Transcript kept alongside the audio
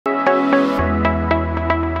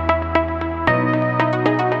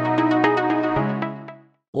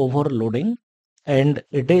overloading, and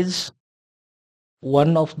it is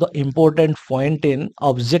one of the important point in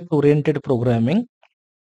object oriented programming.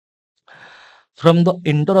 From the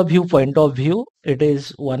interview point of view, it is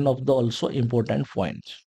one of the also important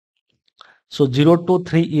points. So 0 to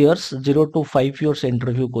 3 years, 0 to 5 years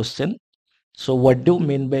interview question. So what do you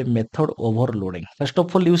mean by method overloading? First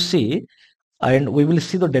of all, you see, and we will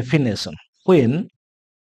see the definition. When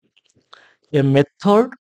a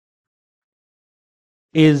method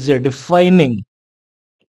is defining,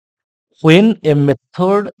 when a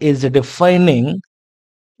method is defining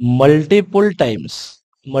multiple times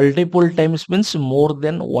means more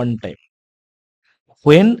than one time.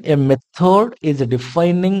 When a method is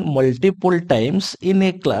defining multiple times in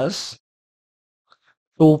a class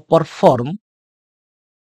to perform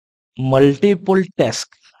multiple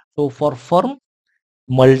tasks,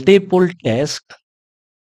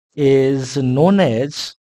 is known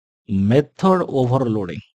as method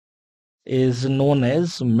overloading.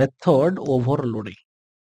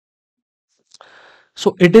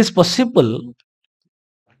 So it is possible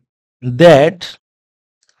that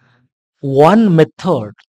one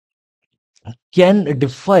method can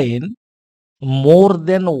define more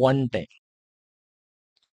than one time.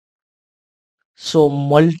 So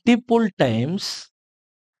multiple times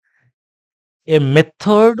a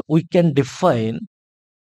method we can define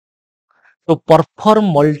to perform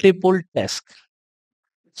multiple tasks.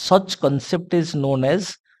 Such concept is known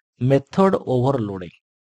as method overloading.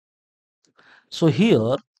 So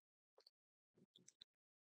here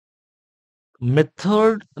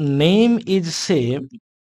method name is same,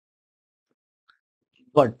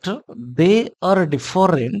 but they are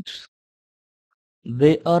different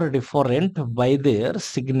by their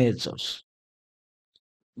signatures.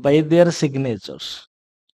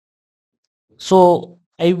 So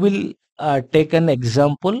I will take an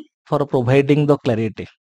example for providing the clarity.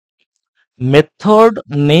 Method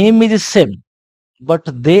name is same, but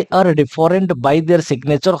they are different by their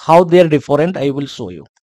signature. How they are different, I will show you.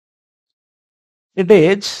 It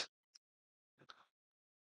is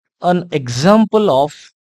an example of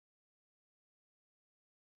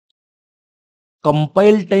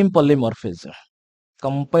compile time polymorphism.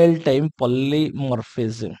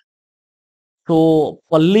 So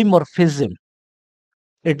polymorphism,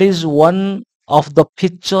 it is one of the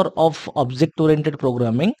feature of object oriented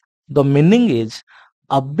programming. The meaning is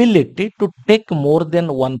ability to take more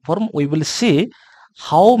than one form. We will see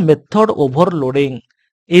how method overloading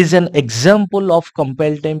is an example of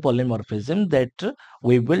compile time polymorphism that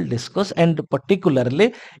we will discuss, and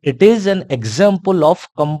particularly it is an example of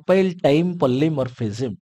compile time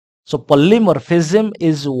polymorphism. So polymorphism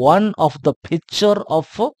is one of the feature of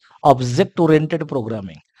object oriented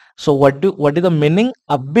programming. So what is the meaning?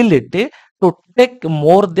 Ability to take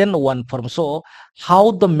more than one form. So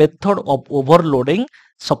how the method of overloading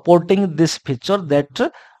supporting this feature,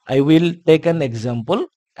 that I will take an example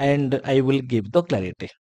and I will give the clarity.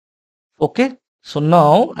 Okay, so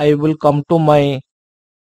now I will come to my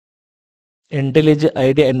IntelliJ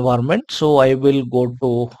IDEA environment. So I will go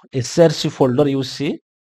to src folder, you see.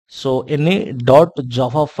 So any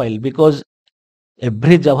 .java file, because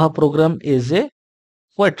every Java program is a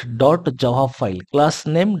 .java file, class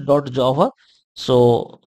name .java.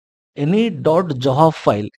 So any .java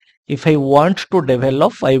file, if I want to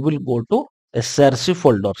develop, I will go to src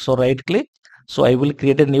folder. So right click. So I will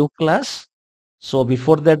create a new class. So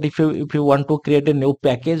before that, if you want to create a new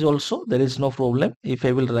package also, there is no problem. If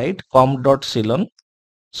I will write com.silan,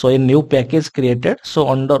 so a new package created. So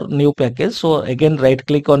under new package, so again right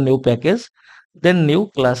click on new package, then new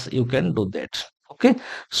class you can do that. Okay,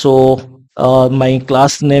 so my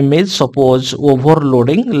class name is suppose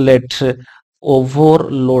overloading. Let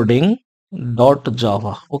overloading dot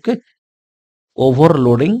java. Okay,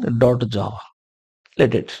 overloading dot java.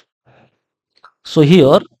 Let it. So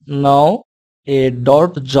here now a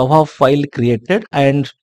 .java file created,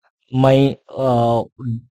 and my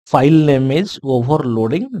file name is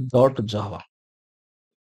overloading.java.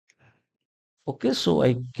 Okay, so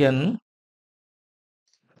I can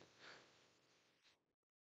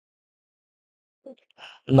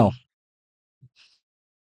now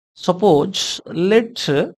suppose let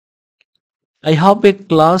I have a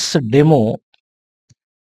class demo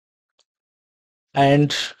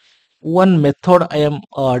and one method I am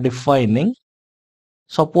defining.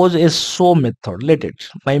 Suppose a show method. Let it.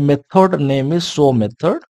 My method name is show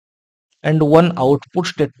method, and one output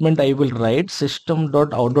statement I will write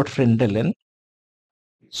system.out.println.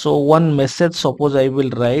 So one message, suppose I will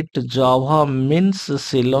write Java means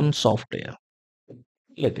Silan Software.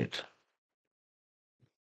 Let it.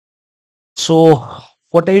 So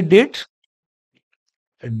what I did,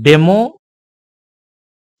 demo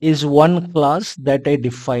is one class that I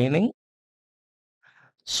defining.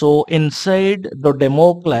 So inside the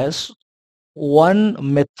demo class, one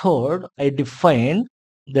method I defined,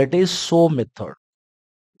 that is show method.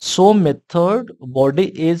 Show method body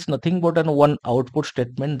is nothing but an one output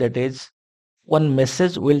statement, that is one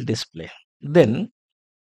message will display. Then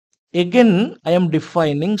again I am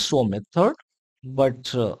defining show method,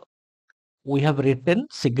 but we have written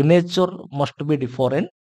signature must be different.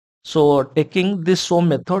 So taking this show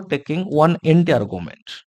method, taking one int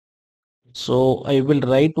argument. So I will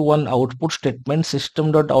write one output statement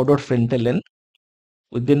system.out.println.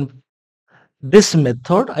 Within this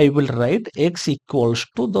method, I will write x equals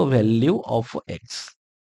to the value of x.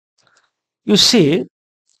 You see,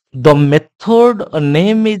 the method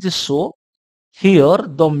name is so. Here,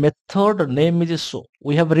 the method name is so.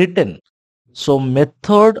 We have written. So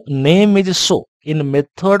method name is so. In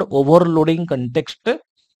method overloading context,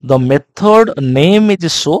 the method name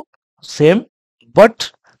is so same,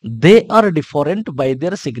 but they are different by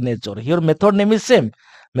their signature. Here method name is same.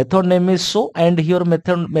 Method name is so, and here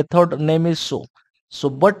method name is so. So,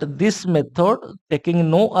 but this method taking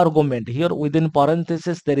no argument. Here within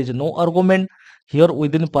parenthesis there is no argument. Here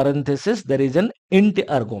within parenthesis there is an int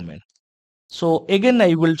argument. So again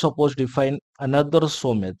I will suppose define another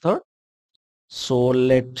show method. So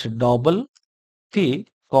let double p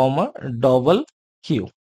comma double q.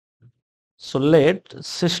 So let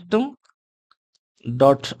system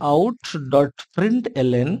dot out dot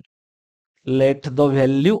println, let the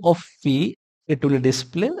value of p, it will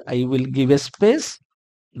display. I will give a space,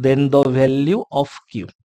 then the value of q.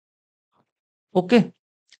 Okay.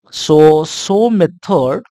 So show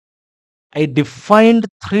method I defined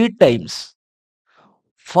 3 times.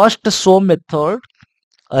 First show method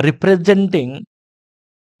representing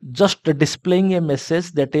just displaying a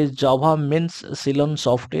message, that is Java means Silan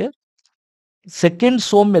Software. Second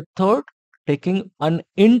show method taking an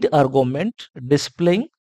int argument displaying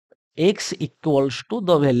x equals to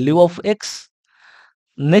the value of x.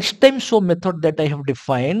 Next time show method that I have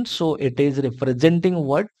defined, so it is representing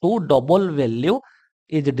what? Two double value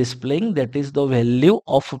is displaying, that is the value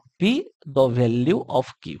of p, the value of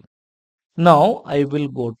q. Now I will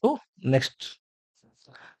go to next.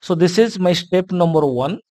 So this is my step number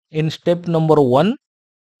 1. In step number 1,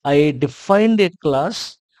 I defined a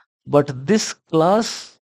class, but this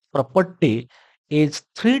class property is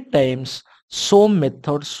 3 times show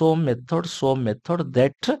method, show method, show method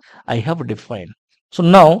that I have defined. So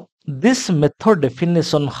now this method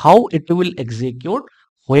definition, how it will execute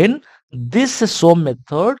when this show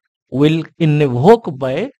method will invoke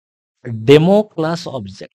by demo class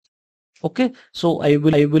object. Okay, so I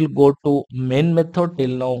will go to main method. Till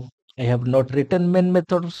now I have not written main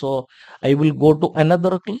method, so I will go to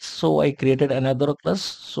another class. So I created another class.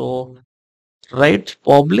 So write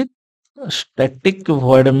public static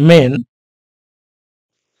void main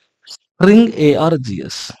string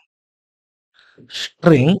args,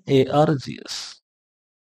 string args.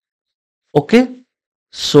 Okay,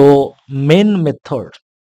 so main method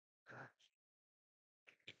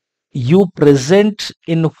you present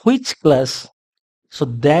in which class, so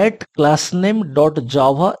that class name dot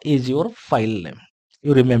java is your file name,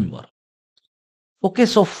 you remember. Okay,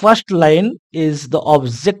 so first line is the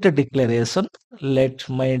object declaration. Let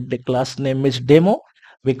my class name is demo,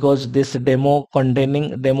 because this demo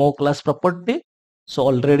containing demo class property. So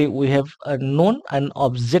already we have known an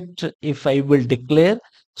object. If I will declare,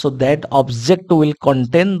 so that object will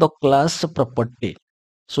contain the class property.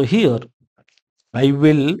 So here I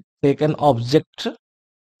will take an object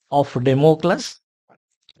of demo class.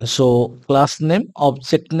 So class name,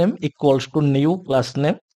 object name equals to new class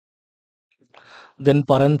name, then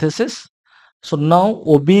parenthesis. So now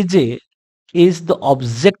obj is the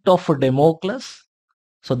object of a demo class.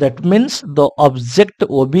 So that means the object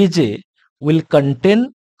obj will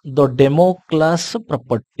contain the demo class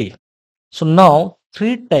property. So now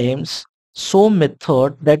 3 times show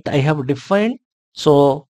method that I have defined.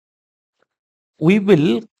 So we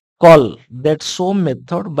will call that show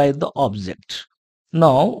method by the object.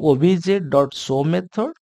 Now obj dot show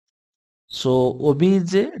method. So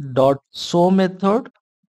obj dot show method,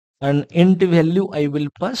 and int value I will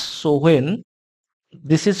pass. So when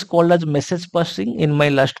this is called as message passing, in my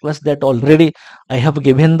last class that already I have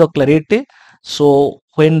given the clarity. So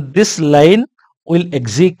when this line will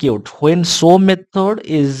execute, when show method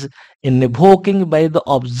is invoking by the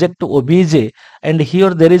object obj, and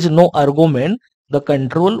here there is no argument, the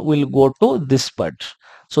control will go to this part.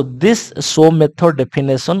 So this show method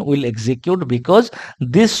definition will execute because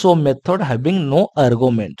this show method having no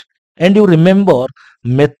argument. And you remember,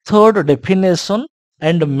 method definition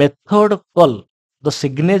and method call, the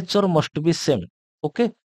signature must be same.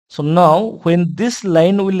 Okay. So now when this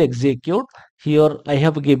line will execute, here I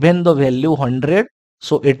have given the value 100,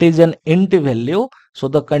 so it is an int value, so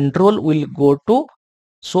the control will go to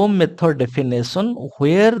show method definition,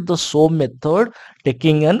 where the show method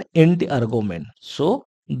taking an int argument, so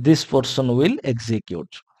this portion will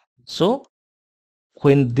execute. So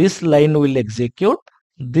when this line will execute,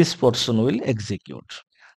 this portion will execute.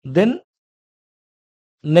 Then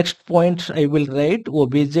next point I will write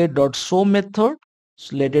obj.show method,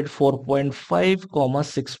 slated 4.5 comma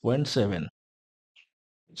 6.7.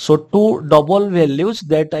 So two double values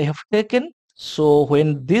that I have taken. So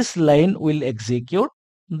when this line will execute,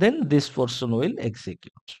 then this portion will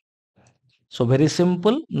execute. So very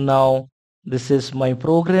simple. Now this is my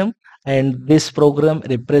program, and this program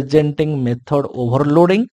representing method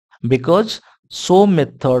overloading, because show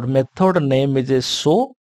method name is a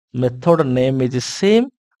show, method name is same,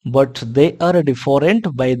 but they are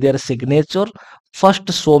different by their signature.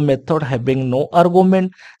 First show method having no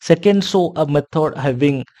argument, second show a method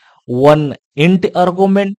having one int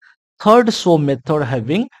argument, third show method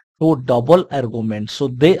having two double arguments. So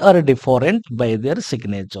they are different by their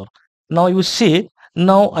signature. Now you see,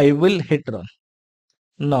 now I will hit run.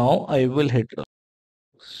 Now I will hit run.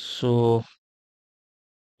 So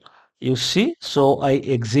you see, so I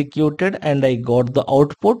executed and I got the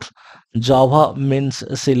output. Java means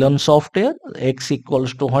Silan Software, x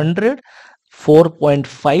equals to 100,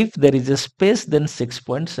 4.5, there is a space, then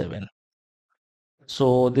 6.7.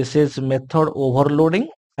 So this is method overloading.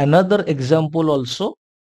 Another example also.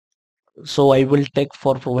 So I will take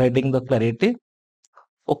for providing the clarity.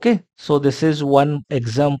 Okay, so this is one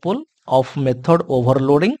example of method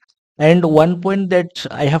overloading, and one point that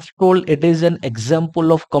I have told, it is an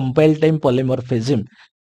example of compile time polymorphism.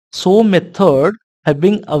 So method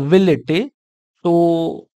having ability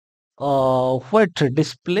to what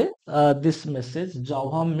display this message,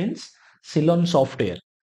 Java means Ceylon software.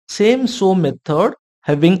 Same show method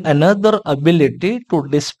having another ability to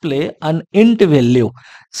display an int value.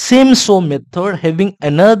 Same show method having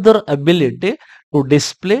another ability to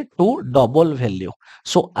display two double value.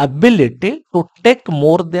 So ability to take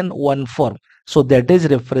more than one form. So that is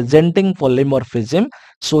representing polymorphism.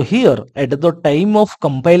 So here at the time of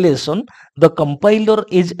compilation, the compiler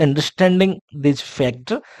is understanding this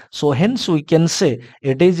fact. So hence we can say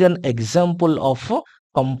it is an example of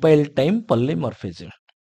compile time polymorphism.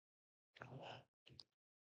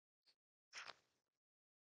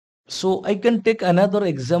 So I can take another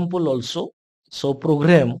example also. So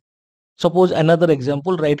program, suppose another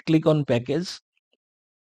example, right click on package,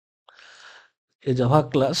 a Java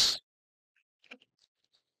class,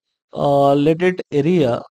 let it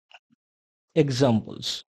area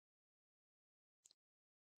examples.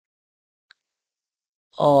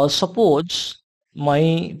 Suppose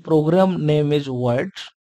my program name is what?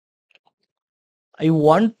 I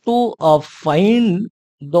want to find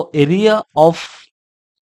the area of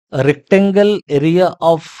a rectangle, area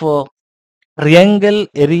of triangle,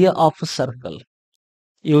 area of a circle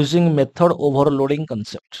using method overloading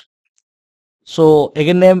concept. So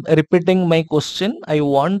again I am repeating my question. I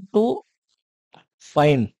want to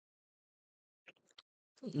find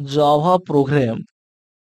Java program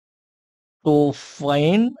to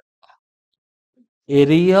find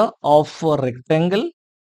area of a rectangle,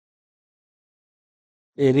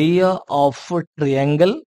 area of a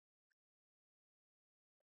triangle,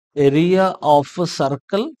 area of a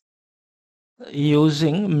circle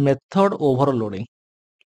using method overloading.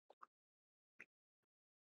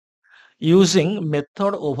 Using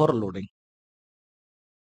method overloading.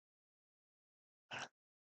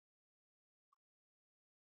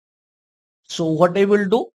 So what I will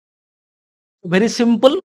do? Very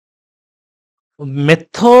simple.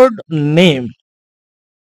 Method name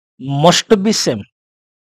must be same,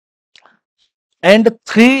 and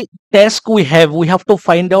three tasks we have to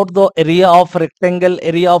find out the area of rectangle,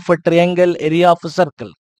 area of a triangle, area of a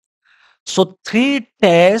circle. So three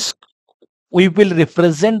tasks we will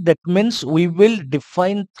represent, that means we will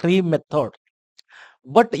define three method,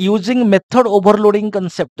 but using method overloading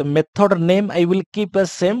concept. Method name I will keep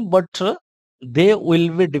as same, but they will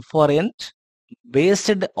be different based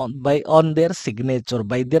on their signature,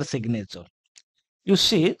 by their signature. You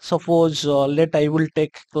see, suppose let I will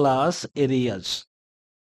take class areas.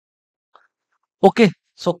 Okay,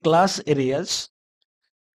 so class areas.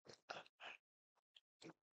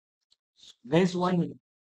 Guys, 1 minute.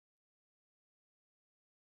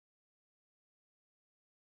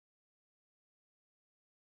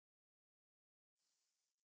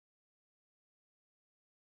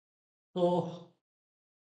 So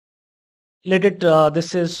Let it,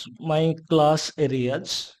 this is my class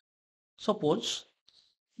areas. Suppose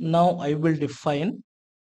now I will define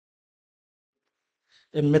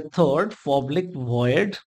a method public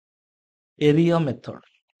void area method.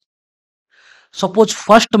 Suppose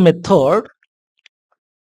first method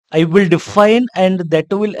I will define and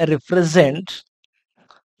that will represent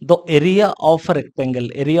the area of a rectangle.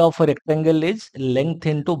 Area of a rectangle is length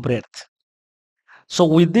into breadth. So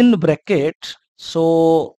within bracket,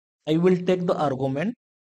 so I will take the argument.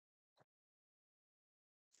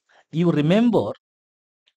 You remember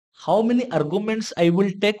how many arguments I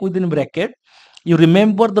will take within bracket? You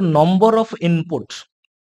remember the number of inputs.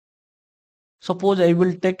 Suppose I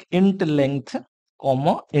will take int length,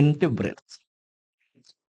 comma, int breadth.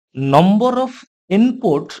 Number of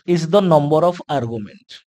inputs is the number of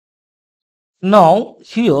arguments. Now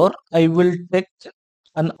here I will take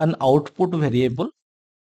an output variable.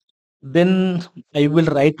 Then I will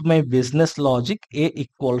write my business logic A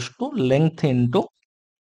equals to length into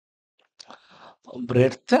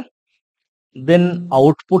breadth. Then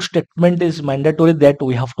output statement is mandatory that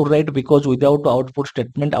we have to write, because without output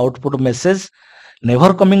statement, output message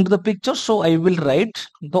never coming to the picture. So I will write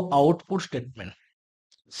the output statement.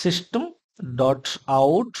 System dot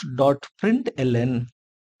out dot println.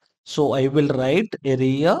 So I will write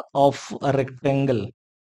area of a rectangle.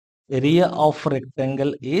 Area of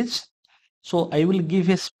rectangle is, so I will give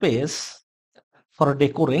a space for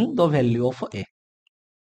decoring the value of A.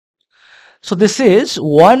 So this is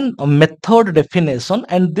one method definition,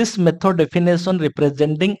 and this method definition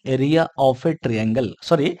representing area of a triangle,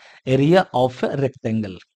 sorry, area of a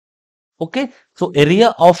rectangle. Okay, so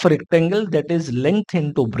area of rectangle, that is length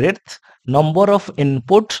into breadth, number of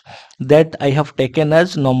inputs that I have taken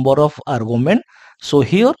as number of argument. So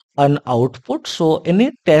here an output. So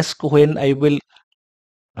any task when I will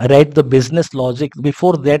write the business logic,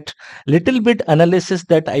 before that little bit analysis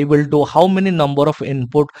that I will do, how many number of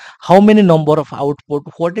input, how many number of output,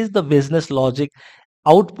 what is the business logic,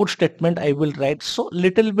 output statement I will write. So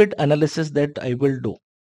little bit analysis that I will do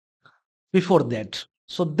before that.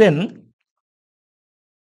 So then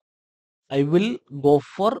I will go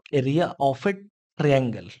for area of a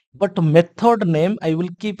triangle, but method name I will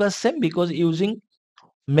keep as same, because using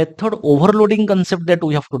method overloading concept that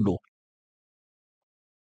we have to do.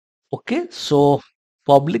 Okay, so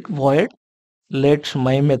public void, let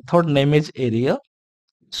my method name is area.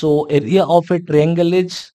 So area of a triangle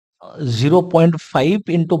is 0.5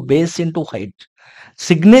 into base into height.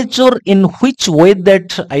 Signature in which way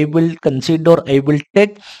that I will consider, I will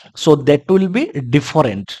take, so that will be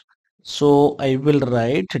different. So I will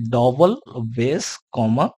write double base,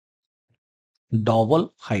 comma,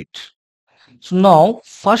 double height. So now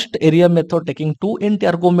first area method taking 2 int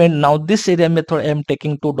argument. Now this area method I am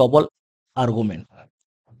taking 2 double argument.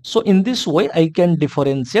 So in this way I can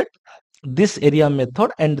differentiate this area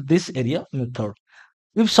method and this area method.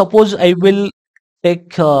 If suppose I will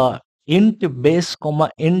take int base, comma,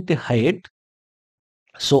 int height,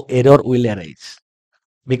 so error will arise,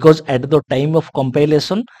 because at the time of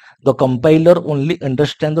compilation the compiler only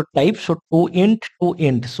understand the type. So 2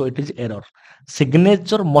 int, so it is error.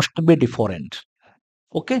 Signature must be different.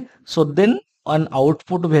 Okay, so then an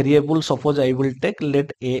output variable, suppose I will take,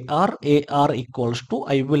 let ar equals to,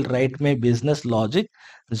 I will write my business logic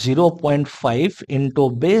 0.5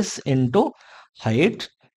 into base into height.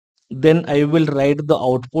 Then I will write the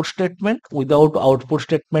output statement. Without output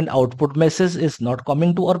statement, output message is not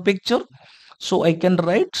coming to our picture. So I can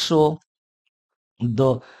write, so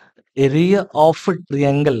the area of a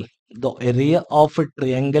triangle, the area of a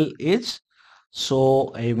triangle is,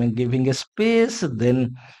 so I am giving a space,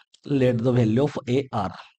 then let the value of AR.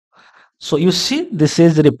 So you see, this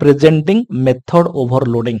is representing method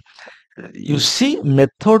overloading. You see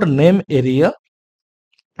method name area,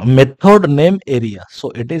 method name area.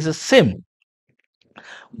 So it is the same,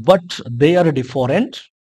 but they are different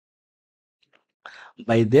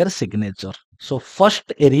by their signature. So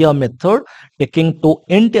first area method taking to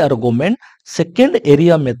int argument, second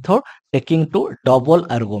area method taking to double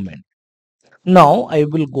argument. Now I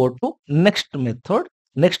will go to next method.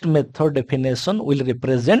 Next method definition will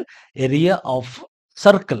represent area of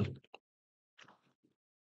circle.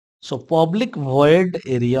 So public void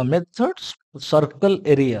area methods, circle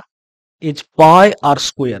area is pi r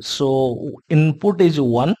square. So input is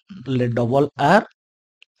 1, let double r.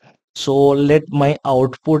 So let my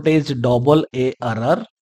output is double ARR.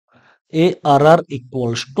 ARR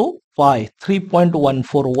equals to pi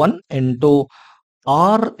 3.141 into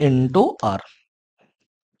R into R.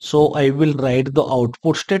 So I will write the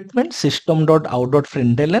output statement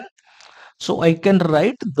system.out.println. So I can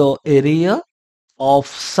write the area of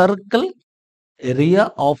circle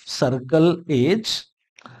area of circle is,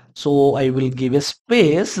 so I will give a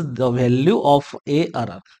space the value of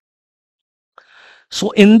ARR.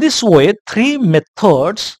 So in this way, three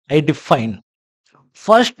methods I define.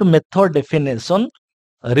 First method definition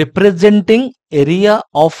representing area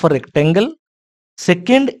of rectangle.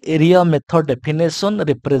 Second area method definition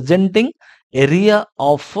representing area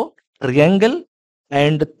of triangle.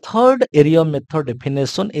 And third area method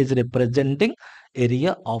definition is representing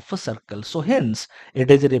area of a circle. So hence it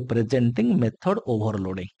is representing method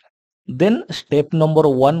overloading. Then step number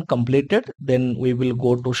 1 completed. Then we will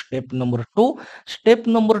go to step number 2. Step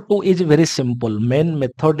number 2 is very simple. Main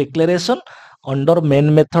method declaration. Under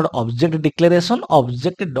main method object declaration,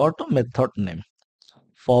 object dot method name.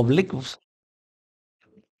 Public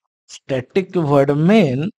static void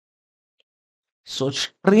main. So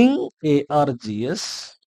string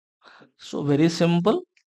args. So very simple.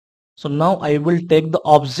 So now I will take the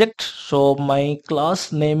object. So my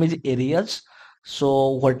class name is areas. So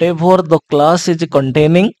whatever the class is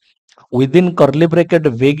containing within curly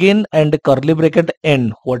bracket begin and curly bracket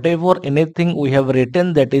end, whatever anything we have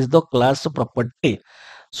written, that is the class property.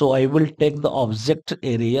 So I will take the object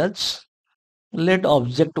areas. Let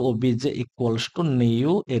object obj equals to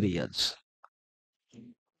new areas.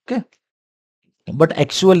 Okay. But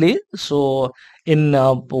actually, so in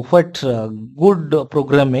what good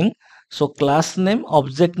programming, so class name,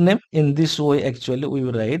 object name, in this way actually we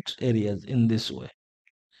write areas in this way.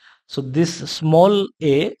 So this small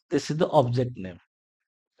a, this is the object name.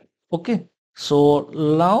 Okay. So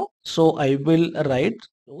now, so I will write.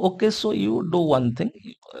 Okay. So you do one thing.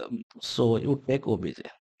 So you take obj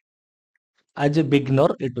as a beginner.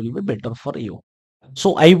 It will be better for you.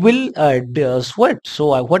 So I will what?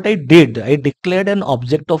 So what I did, I declared an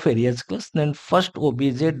object of areas class. Then first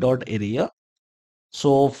obj dot area.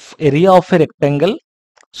 So area of a rectangle.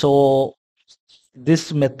 So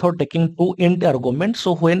this method taking two int argument.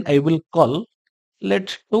 So when I will call,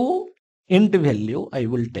 let two int value I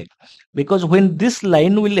will take, because when this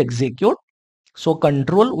line will execute, so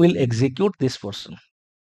control will execute this portion.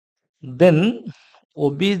 Then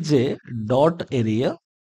obj dot area.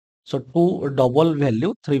 So two double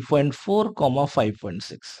value 3.4 comma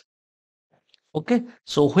 5.6. Okay.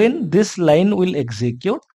 So when this line will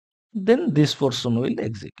execute, then this portion will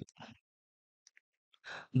execute.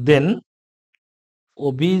 Then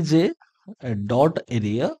obj dot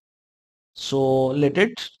area. So let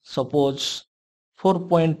it suppose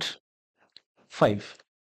 4.5.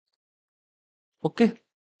 Okay.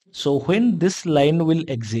 So when this line will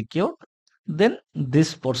execute, then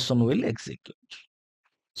this portion will execute.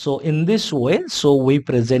 So in this way, so we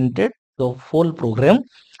presented the whole program,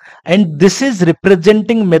 and this is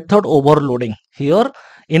representing method overloading. Here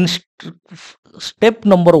in step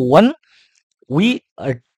number 1, we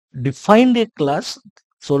defined a class.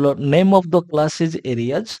 So the name of the class is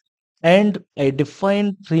areas, and I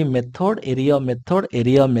defined three method: area method,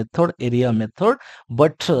 area method, area method.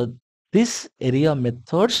 But this area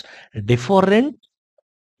methods different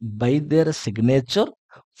by their signature.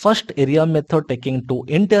 First area method taking two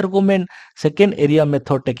int argument, second area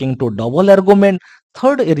method taking two double argument,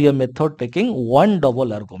 third area method taking one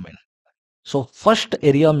double argument. So first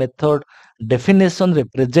area method definition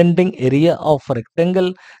representing area of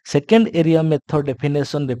rectangle, second area method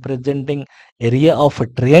definition representing area of a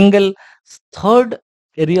triangle, third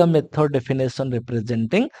area method definition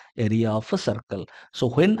representing area of a circle. So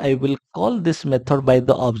when I will call this method by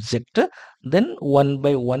the object, then one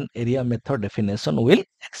by one area method definition will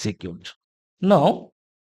execute. Now,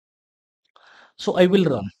 so I will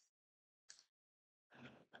run.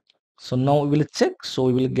 So now we will check. So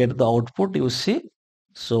we will get the output, you see.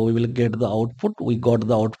 So we will get the output. We got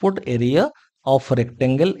the output. Area of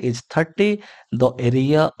rectangle is 30. The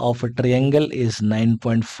area of a triangle is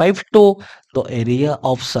 9.52. The area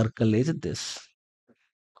of circle is this.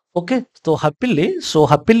 Okay. So happily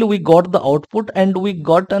we got the output and we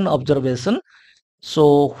got an observation.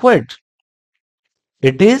 So what?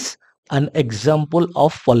 It is an example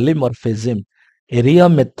of polymorphism. Area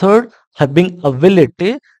method having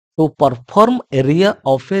ability to perform area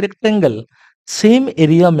of a rectangle. Same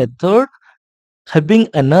area method having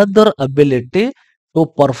another ability to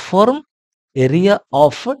perform area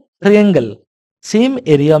of a triangle. Same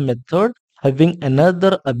area method having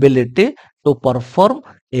another ability to perform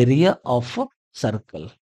area of a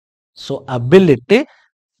circle. So ability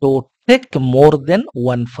to take more than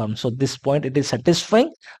one form. So this point it is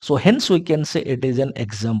satisfying. So hence we can say it is an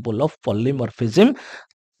example of polymorphism.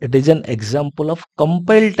 It is an example of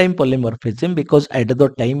compile time polymorphism, because at the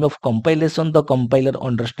time of compilation, the compiler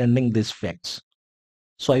understanding these facts.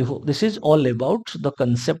 So I hope this is all about the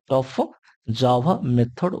concept of Java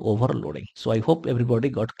method overloading. So I hope everybody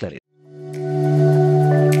got clarity.